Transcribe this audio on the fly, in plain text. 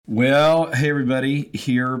Well, hey everybody,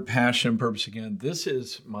 here, Passion and Purpose again. This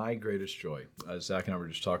is my greatest joy. Zach and I were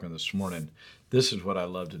just talking this morning. This is what I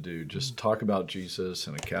love to do, just talk about Jesus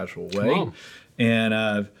in a casual way. And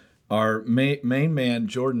our main man,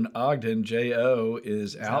 Jordan Ogden, J.O.,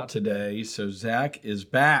 is out today, so Zach is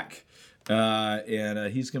back.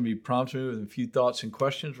 And he's going to be prompting me with a few thoughts and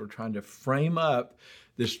questions. We're trying to frame up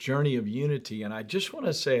this journey of unity. And I just want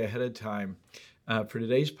to say ahead of time, for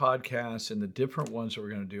today's podcast and the different ones that we're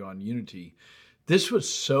going to do on unity, this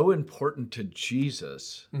was so important to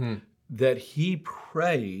Jesus that he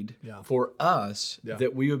prayed for us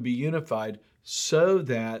that we would be unified so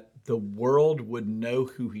that the world would know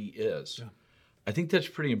who he is. Yeah. I think that's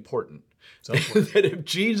pretty important. So that if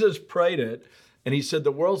Jesus prayed it and he said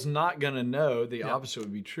the world's not going to know, the opposite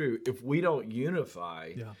would be true. If we don't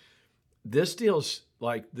unify, this deal's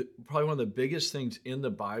like probably one of the biggest things in the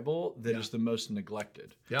Bible that is the most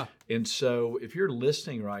neglected. Yeah. And so if you're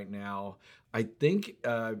listening right now, I think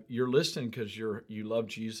you're listening because you love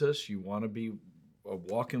Jesus. You want to be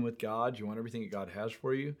walking with God. You want everything that God has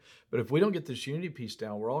for you. But if we don't get this unity piece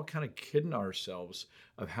down, we're all kind of kidding ourselves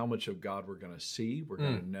of how much of God we're going to see, we're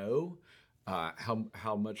going to know,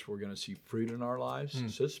 how much we're going to see fruit in our lives.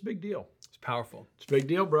 So it's a big deal. It's powerful. It's a big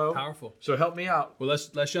deal, bro. Powerful. So help me out. Well,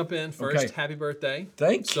 let's jump in first. Okay. Happy birthday.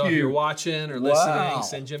 Thank you. So if you're watching or listening,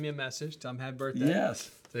 send Jimmy a message. Tell him happy birthday. Yes.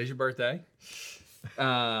 Today's your birthday.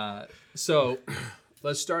 So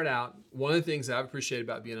let's start out. One of the things that I've appreciated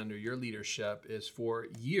about being under your leadership is for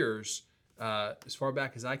years, as far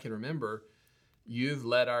back as I can remember, you've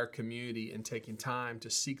led our community in taking time to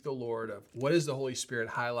seek the Lord of what is the Holy Spirit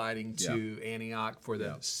highlighting to Antioch for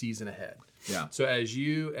the season ahead. Yeah. So as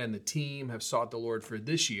you and the team have sought the Lord for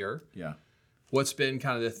this year, what's been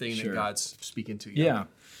kind of the thing that God's speaking to you?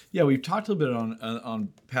 Yeah, we've talked a little bit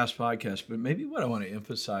on past podcasts, but maybe what I want to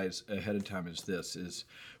emphasize ahead of time is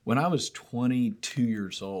when I was 22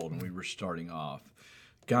 years old and we were starting off,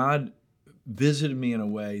 God visited me in a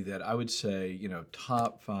way that I would say,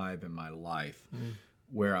 top 5 in my life,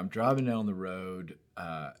 where I'm driving down the road.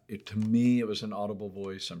 To me, it was an audible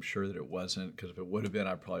voice. I'm sure that it wasn't, because if it would have been,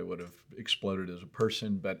 I probably would have exploded as a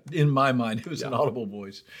person. But in my mind, it was an audible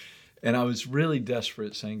voice. And I was really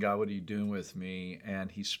desperate, saying, God, what are you doing with me? And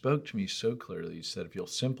he spoke to me so clearly. He said, if you'll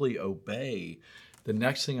simply obey the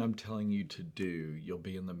next thing I'm telling you to do, you'll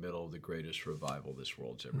be in the middle of the greatest revival this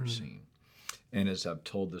world's ever seen. And as I've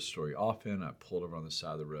told this story often, I pulled over on the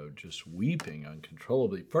side of the road just weeping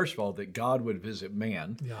uncontrollably. First of all, that God would visit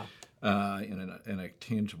man in a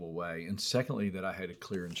tangible way. And secondly, that I had a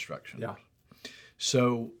clear instruction. Yeah.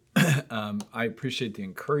 So I appreciate the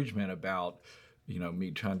encouragement about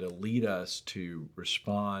me trying to lead us to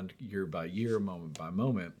respond year by year, moment by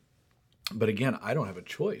moment. But again, I don't have a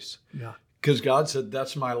choice. Yeah. Because God said,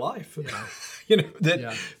 that's my life. Yeah.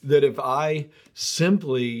 That if I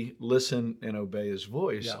simply listen and obey his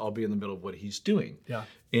voice, I'll be in the middle of what he's doing. Yeah.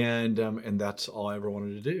 And that's all I ever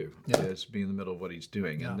wanted to do, is be in the middle of what he's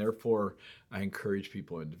doing. Yeah. And therefore, I encourage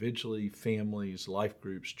people individually, families, life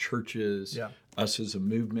groups, churches, us as a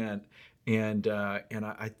movement. And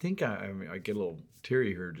I think I get a little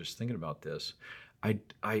teary here just thinking about this. I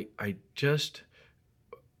just...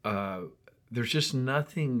 there's just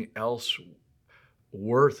nothing else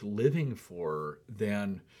worth living for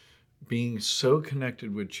than being so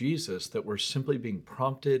connected with Jesus that we're simply being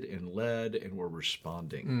prompted and led and we're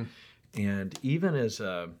responding. And even as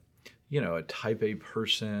a type A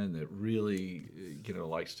person that really,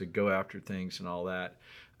 likes to go after things and all that,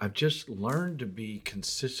 I've just learned to be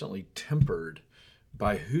consistently tempered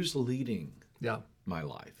by who's leading my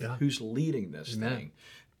life, who's leading this thing.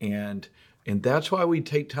 And that's why we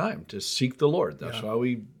take time to seek the Lord. That's why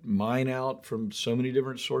we mine out from so many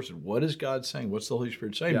different sources. What is God saying? What's the Holy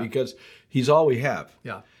Spirit saying? Because he's all we have.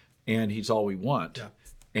 Yeah. And he's all we want. Yeah.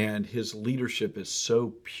 And his leadership is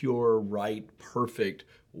so pure, right, perfect.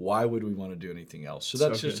 Why would we want to do anything else? So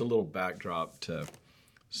that's just a little backdrop to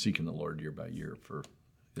seeking the Lord year by year for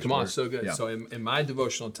his word. So good. Yeah. So in my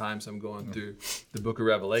devotional times, I'm going through the book of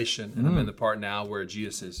Revelation, and I'm in the part now where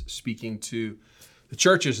Jesus is speaking to the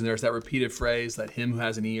churches, and there's that repeated phrase, let him who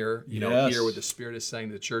has an ear, hear what the Spirit is saying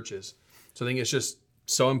to the churches. So I think it's just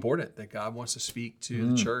so important that God wants to speak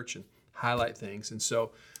to the church and highlight things. And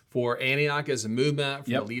so for Antioch as a movement,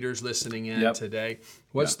 for the leaders listening in today,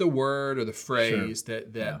 what's the word or the phrase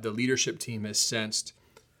that the leadership team has sensed?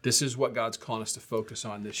 This is what God's calling us to focus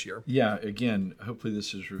on this year. Yeah, again, hopefully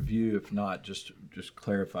this is review. If not, just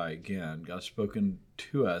clarify again. God's spoken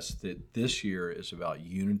to us that this year is about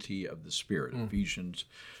unity of the Spirit. Ephesians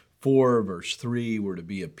 4, verse 3, we're to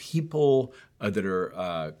be a people that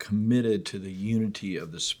are committed to the unity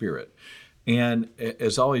of the Spirit. And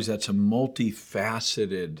as always, that's a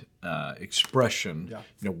multifaceted expression. Yeah.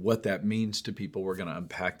 You know what that means to people. We're going to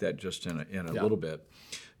unpack that just in a little bit.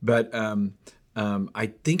 But I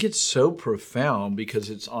think it's so profound because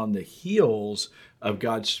it's on the heels of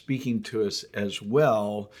God speaking to us as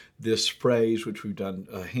well. This phrase, which we've done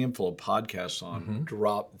a handful of podcasts on,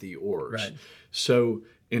 drop the oars. Right. So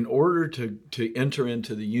in order to enter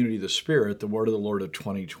into the unity of the Spirit, the word of the Lord of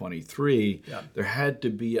 2023, there had to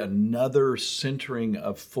be another centering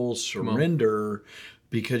of full surrender,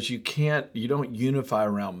 because you don't unify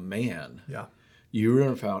around man. Yeah.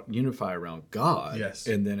 You unify around God. Yes.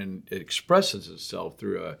 And then it expresses itself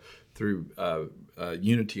through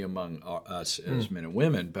unity among us as men and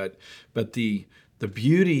women. But the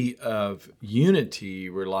beauty of unity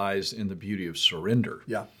relies in the beauty of surrender.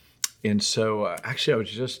 Yeah. And so, actually, I was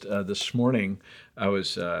just this morning. I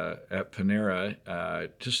was at Panera,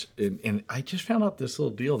 and I just found out this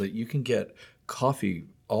little deal that you can get coffee,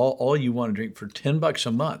 all you want to drink, for $10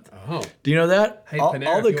 a month. Oh, do you know that? Hey, all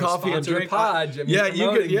Panera, the coffee and drink. Pod,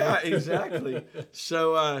 Exactly.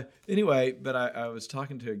 So anyway, but I was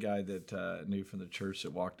talking to a guy that knew from the church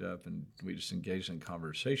that walked up, and we just engaged in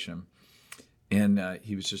conversation. And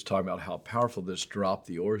he was just talking about how powerful this drop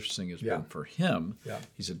the oars thing has been for him. Yeah.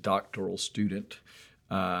 He's a doctoral student.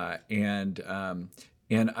 And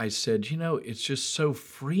I said, it's just so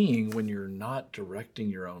freeing when you're not directing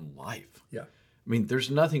your own life. Yeah. I mean, there's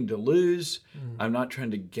nothing to lose. I'm not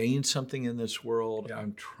trying to gain something in this world. Yeah.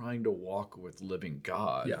 I'm trying to walk with living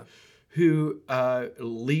God who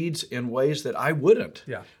leads in ways that I wouldn't.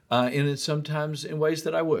 Yeah. And sometimes in ways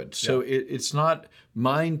that I would. So it's not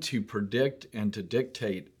mine to predict and to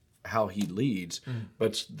dictate how he leads,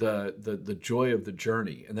 but the joy of the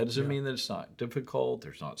journey. And that doesn't mean that it's not difficult,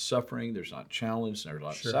 there's not suffering, there's not challenge, there's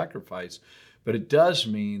not sacrifice, but it does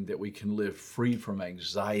mean that we can live free from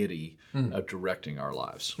anxiety of directing our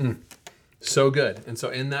lives. So good. And so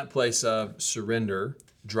in that place of surrender,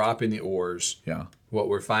 dropping the oars, what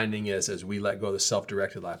we're finding is as we let go of the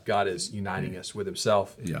self-directed life, God is uniting us with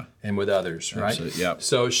himself and with others, right? Yeah.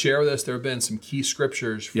 So share with us, there have been some key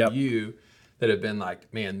scriptures for you that have been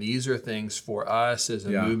like, man, these are things for us as a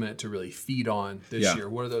movement to really feed on this year.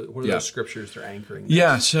 What are those scriptures that are anchoring this?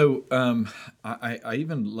 Yeah, so I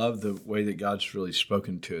even love the way that God's really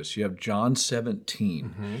spoken to us. You have John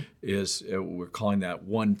 17, we're calling that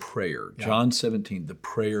one prayer. Yeah. John 17, the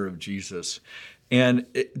prayer of Jesus. And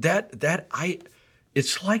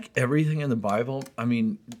it's like everything in the Bible. I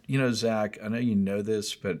mean, Zach, I know you know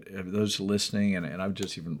this, but those listening, and I'm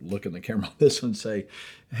just even looking at the camera on this one and say,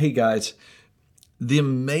 hey guys, the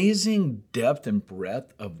amazing depth and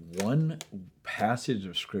breadth of one passage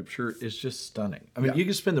of Scripture is just stunning. I mean, you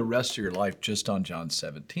can spend the rest of your life just on John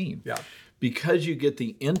 17. Yeah. Because you get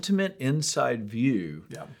the intimate inside view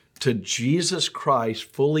to Jesus Christ,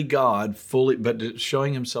 fully God, but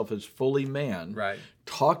showing himself as fully man,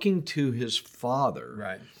 talking to his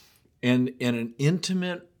Father, and in an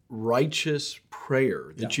intimate, righteous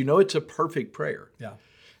prayer that it's a perfect prayer. Yeah.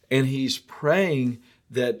 And he's praying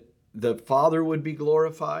that the Father would be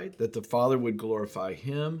glorified, that the Father would glorify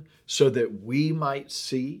him, so that we might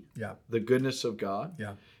see the goodness of God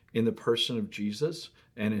in the person of Jesus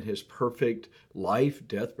and in his perfect life,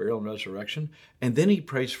 death, burial, and resurrection. And then he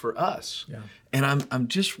prays for us. Yeah. And I'm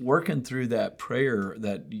just working through that prayer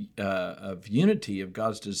of unity, of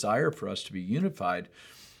God's desire for us to be unified.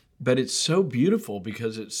 But it's so beautiful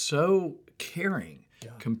because it's so caring,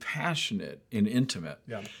 compassionate, and intimate.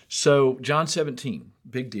 Yeah. So John 17,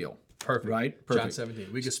 big deal. Perfect. Right? Perfect. John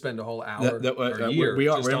 17. We could spend a whole hour or a year. We're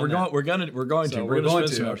going to. We're going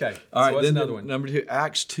to. Okay. All right. What's Then another one? Number 2,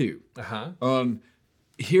 Acts 2.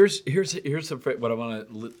 Here's what I want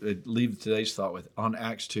to leave today's thought with on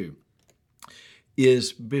Acts 2.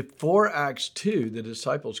 Is before Acts 2, the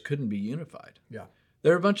disciples couldn't be unified. Yeah.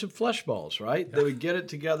 They're a bunch of flesh balls, right? Yeah. They would get it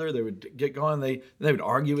together. They would get going. They would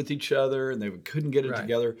argue with each other, and they couldn't get it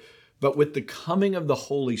together. But with the coming of the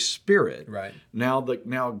Holy Spirit, now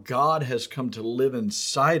God has come to live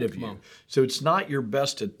inside of you. So it's not your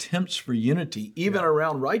best attempts for unity, even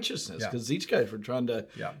around righteousness, because these guys were trying to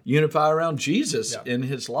unify around Jesus in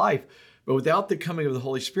his life. But without the coming of the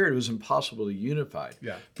Holy Spirit, it was impossible to unify.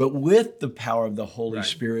 Yeah. But with the power of the Holy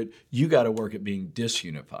Spirit, you got to work at being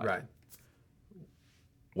disunified. Right.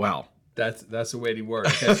 Wow. That's a weighty word.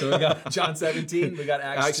 Okay, so we got John 17, we got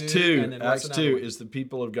Acts 2. And then Acts 2 is the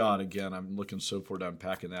people of God. Again, I'm looking so forward to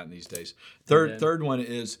unpacking that in these days. Third one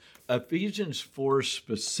is Ephesians 4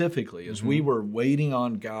 specifically. As we were waiting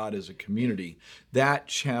on God as a community, that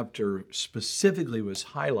chapter specifically was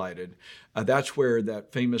highlighted That's where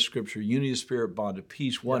that famous scripture, unity of spirit, bond of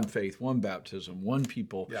peace, one faith, one baptism, one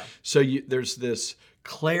people. Yeah. So there's this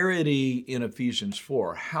clarity in Ephesians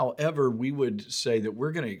 4. However, we would say that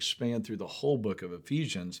we're going to expand through the whole book of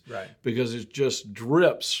Ephesians because it just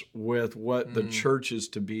drips with what the church is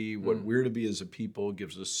to be, what we're to be as a people,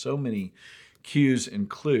 gives us so many cues and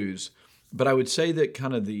clues. But I would say that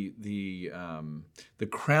kind of the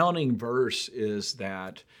crowning verse is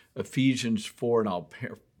that Ephesians 4, and I'll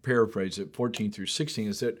paraphrase it, 14 through 16,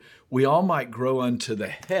 is that we all might grow unto the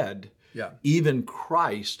head, even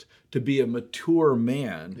Christ, to be a mature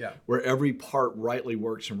man, where every part rightly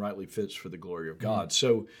works and rightly fits for the glory of God.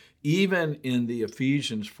 So even in the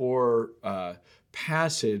Ephesians 4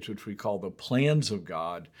 passage, which we call the plans of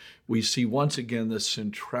God, we see once again the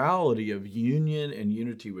centrality of union and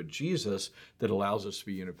unity with Jesus that allows us to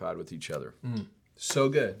be unified with each other. So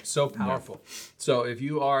good, so powerful. So if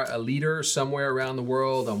you are a leader somewhere around the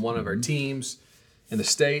world on one of our teams, in the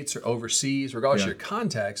States or overseas, regardless of your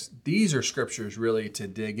context, these are scriptures really to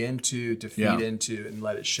dig into, to feed into, and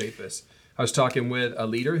let it shape us. I was talking with a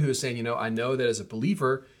leader who was saying, I know that as a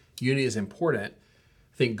believer, unity is important.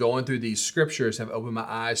 I think going through these scriptures have opened my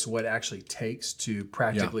eyes to what it actually takes to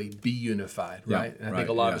practically be unified, right? And I think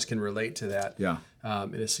a lot of us can relate to that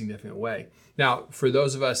in a significant way. Now, for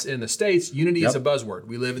those of us in the States, unity is a buzzword.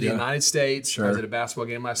 We live in the United States. I was at a basketball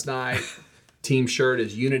game last night. Team shirt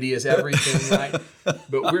is unity is everything, right?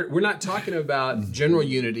 But we're not talking about general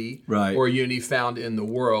unity or unity found in the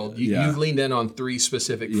world. You've leaned in on 3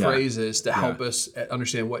 specific phrases to help us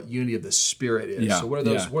understand what unity of the Spirit is. So what are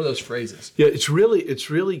those? What are those phrases? Yeah, it's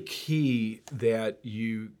really key that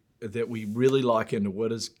we really lock into what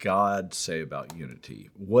does God say about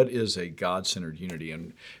unity? What is a God-centered unity?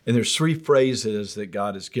 And there's 3 phrases that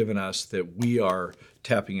God has given us that we are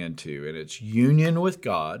tapping into, and it's union with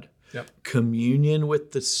God, communion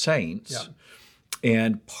with the saints,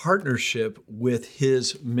 and partnership with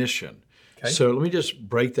His mission. So let me just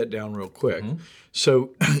break that down real quick.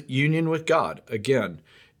 So union with God, again,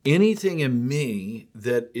 anything in me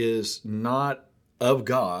that is not of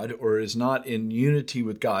God or is not in unity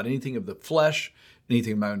with God, anything of the flesh,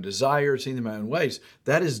 anything of my own desires, anything of my own ways,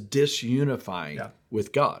 that is disunifying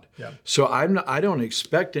with God. So I don't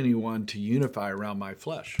expect anyone to unify around my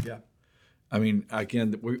flesh. I mean,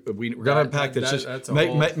 again, we're going to unpack this. Just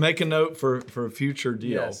make a note for a future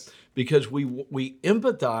deal, because we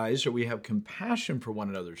empathize or we have compassion for one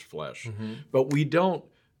another's flesh, but we don't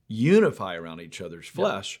unify around each other's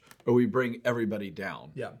flesh, or we bring everybody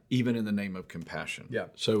down, even in the name of compassion.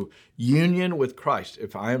 So union with Christ.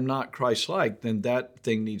 If I am not Christ-like, then that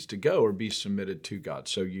thing needs to go or be submitted to God.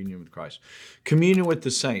 So union with Christ. Communion with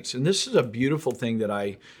the saints. And this is a beautiful thing that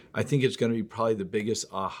I think it's going to be probably the biggest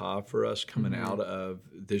aha for us coming out of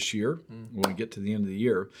this year, when we get to the end of the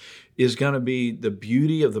year, is going to be the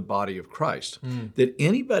beauty of the body of Christ. That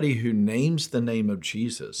anybody who names the name of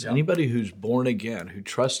Jesus, anybody who's born again, who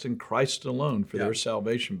trusts in Christ alone for their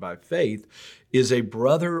salvation by faith, is a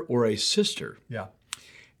brother or a sister.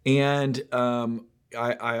 And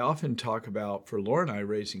I often talk about, for Laura and I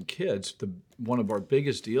raising kids, one of our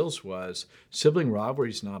biggest deals was sibling rivalry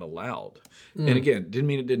is not allowed. And again, didn't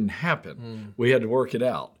mean it didn't happen. We had to work it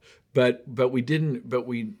out. But we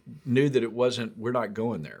knew that it wasn't, we're not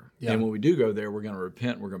going there. And when we do go there, we're going to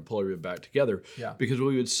repent, we're going to pull everybody back together. Because what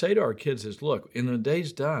we would say to our kids is, look, in the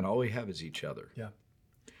day's done, all we have is each other.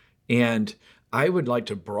 And I would like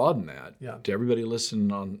to broaden that to everybody listening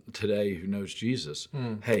on today who knows Jesus.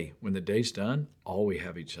 Hey, when the day's done, all we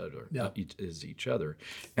have each other is each other.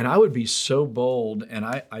 And I would be so bold, and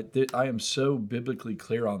I am so biblically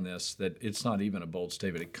clear on this that it's not even a bold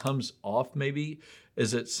statement. It comes off maybe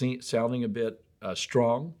as it sounding a bit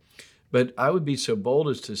strong, but I would be so bold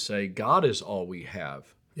as to say God is all we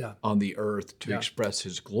have on the earth to express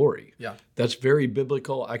His glory. That's very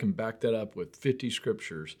biblical. I can back that up with 50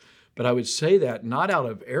 scriptures. But I would say that not out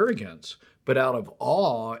of arrogance, but out of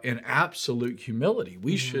awe and absolute humility.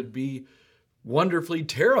 We should be wonderfully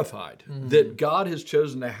terrified that God has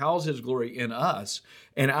chosen to house His glory in us,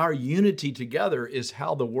 and our unity together is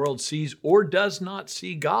how the world sees or does not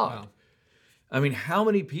see God. I mean, how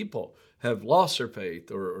many people have lost their faith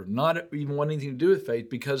or not even want anything to do with faith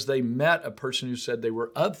because they met a person who said they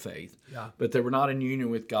were of faith, but they were not in union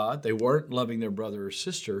with God. They weren't loving their brother or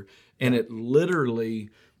sister, and it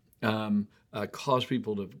literally cause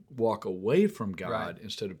people to walk away from God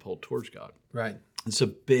instead of pull towards God. It's a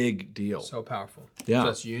big deal. So powerful. Yeah. So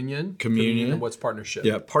that's union, Communion. and what's partnership?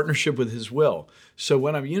 Yeah, partnership with his will. So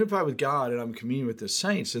when I'm unified with God and I'm communing with the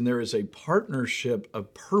saints, and there is a partnership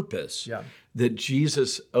of purpose that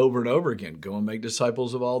Jesus over and over again, go and make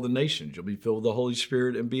disciples of all the nations. You'll be filled with the Holy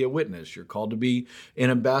Spirit and be a witness. You're called to be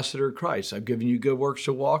an ambassador of Christ. I've given you good works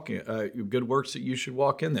to walk in, good works that you should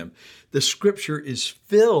walk in them. The scripture is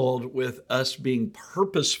filled with us being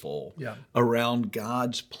purposeful around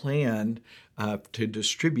God's plan to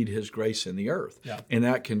distribute his grace in the earth. And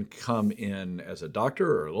that can come in as a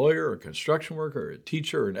doctor or a lawyer or a construction worker or a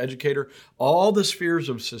teacher or an educator. All the spheres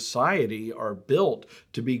of society are built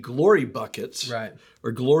to be glory buckets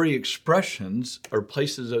or glory expressions or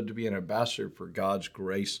places to be an ambassador for God's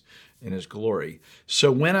grace and his glory.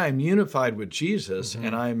 So when I'm unified with Jesus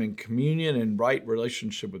and I'm in communion and right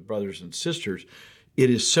relationship with brothers and sisters, it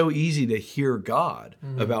is so easy to hear God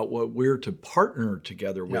about what we're to partner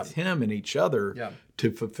together with him and each other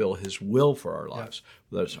to fulfill his will for our lives,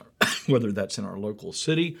 whether that's in our local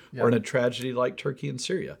city or in a tragedy like Turkey and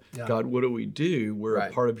Syria. God, what do we do? We're a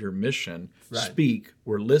part of your mission. Speak,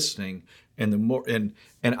 we're listening. And the more and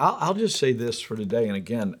I'll just say this for today, and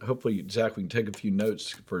again, hopefully, Zach, we can take a few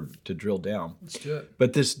notes to drill down. Let's do it.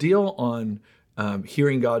 But this deal on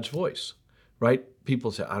hearing God's voice, right?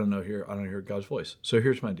 People say, I don't hear God's voice. So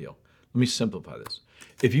here's my deal. Let me simplify this.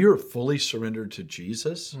 If you're fully surrendered to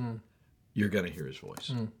Jesus, you're going to hear his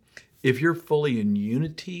voice. If you're fully in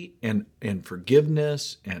unity and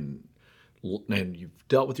forgiveness and you've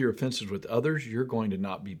dealt with your offenses with others, you're going to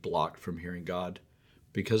not be blocked from hearing God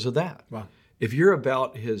because of that. Wow. If you're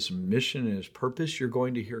about his mission and his purpose, you're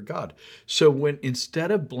going to hear God. So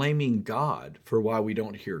instead of blaming God for why we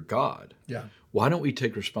don't hear God, why don't we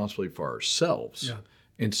take responsibility for ourselves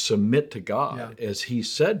and submit to God as he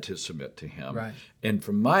said to submit to him? And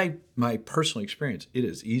from my personal experience, it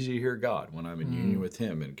is easy to hear God when I'm in union with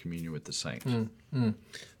him and communion with the saints.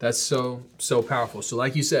 That's so powerful. So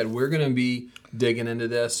like you said, we're going to be digging into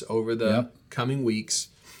this over the coming weeks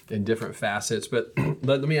in different facets. But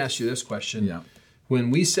let me ask you this question. When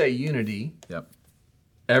we say unity,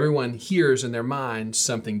 everyone hears in their mind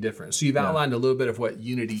something different. So you've outlined a little bit of what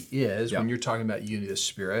unity is when you're talking about unity of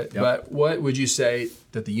spirit. But what would you say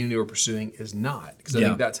that the unity we're pursuing is not? Because I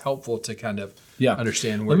think that's helpful to kind of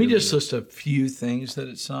understand where Let me just list a few things that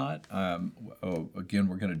it's not. Again,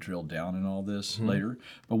 we're going to drill down in all this later.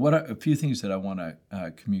 But a few things that I want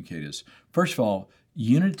to communicate is, first of all,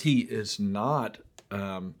 unity is not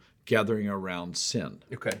gathering around sin.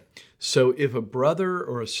 Okay. So if a brother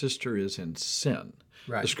or a sister is in sin,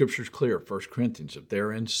 the scripture's clear, 1 Corinthians, if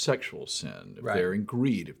they're in sexual sin, if they're in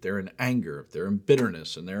greed, if they're in anger, if they're in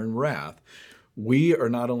bitterness and they're in wrath, we are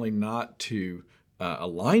not only not to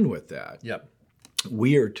align with that,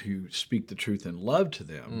 we are to speak the truth in love to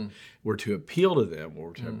them. We're to appeal to them.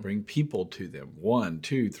 We're to bring people to them. 1,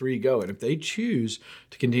 2, 3, go. And if they choose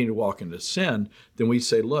to continue to walk into sin, then we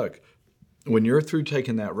say, look, when you're through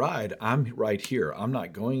taking that ride, I'm right here. I'm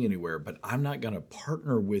not going anywhere, but I'm not going to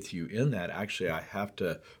partner with you in that. Actually, I have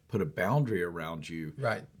to put a boundary around you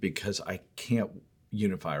because I can't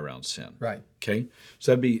unify around sin. Okay?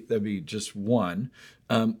 So that'd be just one.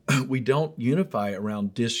 We don't unify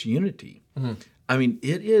around disunity. I mean,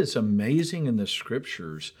 it is amazing in the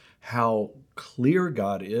scriptures how clear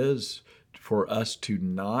God is for us to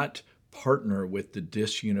not partner with the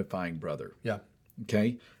disunifying brother.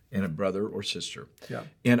 Okay? And a brother or sister.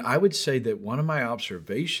 And I would say that one of my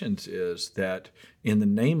observations is that in the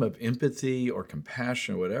name of empathy or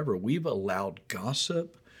compassion or whatever, we've allowed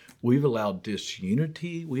gossip, we've allowed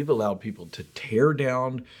disunity, we've allowed people to tear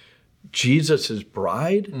down Jesus's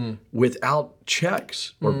bride without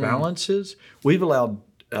checks or balances. We've allowed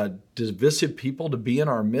divisive people to be in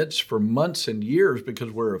our midst for months and years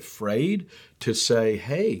because we're afraid to say,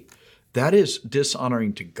 hey, that is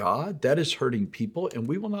dishonoring to God. That is hurting people, and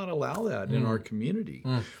we will not allow that in our community.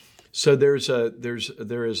 So there is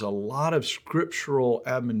a lot of scriptural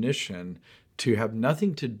admonition to have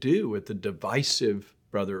nothing to do with the divisive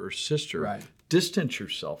brother or sister. Distance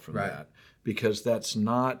yourself from that because that's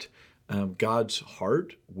not God's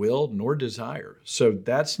heart, will, nor desire. So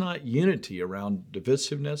that's not unity around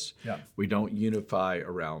divisiveness. We don't unify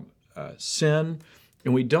around sin,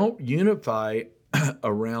 and we don't unify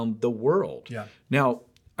around the world. Now,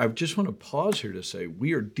 I just want to pause here to say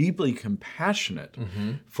we are deeply compassionate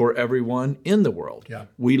for everyone in the world.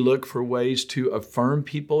 We look for ways to affirm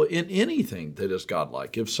people in anything that is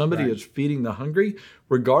godlike. If somebody is feeding the hungry,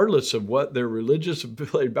 regardless of what their religious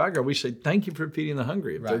background, we say, thank you for feeding the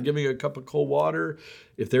hungry. If they're giving a cup of cold water,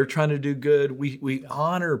 if they're trying to do good, we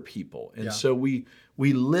honor people. And so we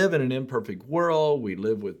we live in an imperfect world. We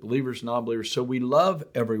live with believers, non-believers. So we love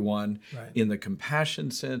everyone in the compassion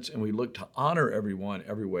sense, and we look to honor everyone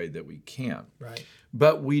every way that we can. Right.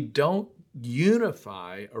 But we don't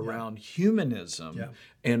unify around humanism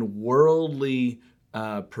and worldly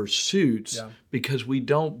pursuits because we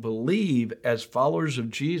don't believe, as followers of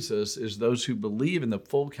Jesus, as those who believe in the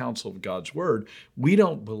full counsel of God's word, we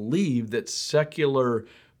don't believe that secular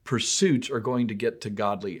pursuits are going to get to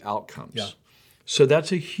godly outcomes. Yeah. So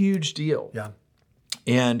that's a huge deal. Yeah.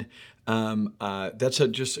 And that's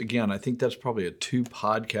again, I think that's probably a 2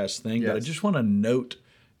 podcast thing, but I just want to note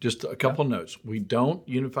just a couple notes. We don't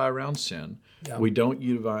unify around sin. Yeah. We don't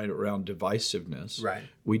unify around divisiveness. Right.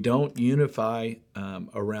 We don't unify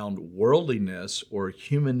around worldliness or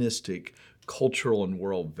humanistic cultural and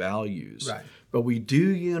world values. Right. But we do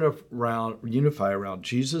unify around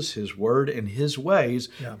Jesus, his word, and his ways,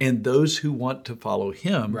 and those who want to follow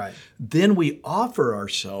him. Right. Then we offer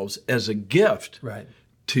ourselves as a gift. Right.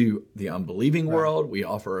 To the unbelieving world. We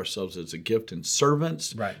offer ourselves as a gift and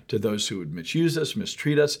servants to those who would misuse us,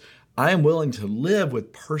 mistreat us. I am willing to live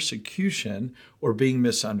with persecution or being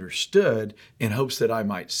misunderstood in hopes that I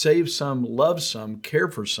might save some, love some, care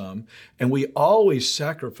for some. And we always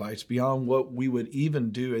sacrifice beyond what we would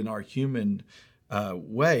even do in our human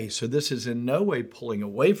way. So this is in no way pulling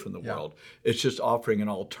away from the world. It's just offering an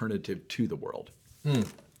alternative to the world.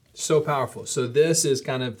 So powerful. So this is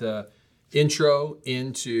kind of the intro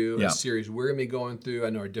into a series we're going to be going through. I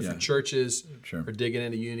know our different churches are digging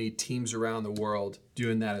into unity, teams around the world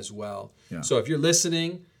doing that as well. So if you're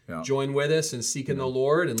listening, join with us in seeking the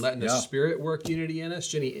Lord and letting the Spirit work unity in us.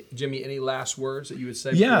 Jimmy, any last words that you would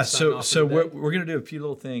say? So we're going to do a few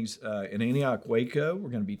little things. In Antioch, Waco, we're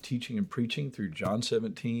going to be teaching and preaching through John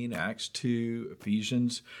 17, Acts 2,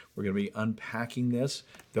 Ephesians. We're going to be unpacking this,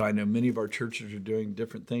 though I know many of our churches are doing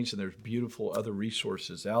different things, and there's beautiful other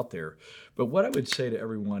resources out there. But what I would say to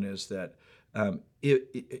everyone is that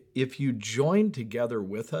if you join together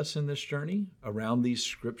with us in this journey around these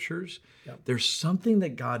scriptures, there's something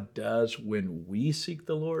that God does when we seek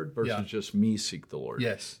the Lord versus just me seek the Lord.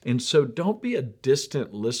 Yes. And so don't be a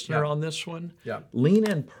distant listener on this one. Lean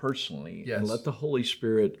in personally and let the Holy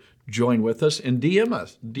Spirit join with us and DM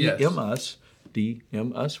us.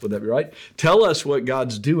 DM us, would that be right? Tell us what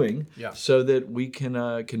God's doing so that we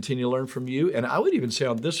can continue to learn from you. And I would even say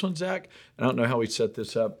on this one, Zach, I don't know how we set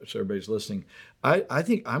this up so everybody's listening. I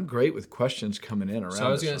think I'm great with questions coming in around. So I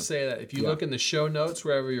was going to say that if you look in the show notes,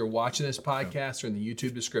 wherever you're watching this podcast or in the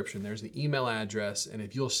YouTube description, there's the email address. And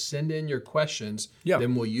if you'll send in your questions,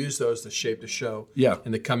 then we'll use those to shape the show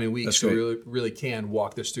in the coming weeks. So we really can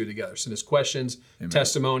walk this through together. Send us questions,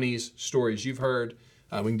 testimonies, stories you've heard.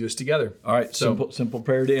 We can do this together. All right, simple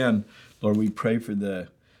prayer to end. Lord, we pray for the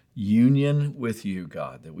union with you,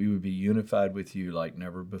 God, that we would be unified with you like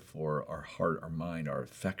never before, our heart, our mind, our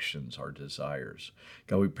affections, our desires.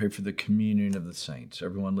 God, we pray for the communion of the saints.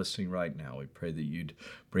 Everyone listening right now, we pray that you'd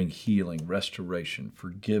bring healing, restoration,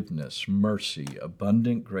 forgiveness, mercy,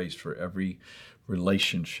 abundant grace for every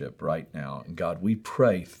relationship right now. And God, we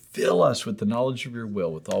pray, fill us with the knowledge of your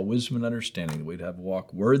will, with all wisdom and understanding, that we'd have a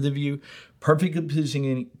walk worthy of you, perfectly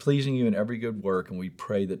pleasing you in every good work. And we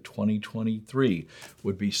pray that 2023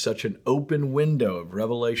 would be such an open window of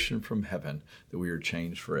revelation from heaven that we are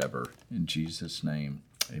changed forever. In Jesus' name,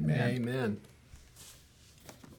 amen. Amen.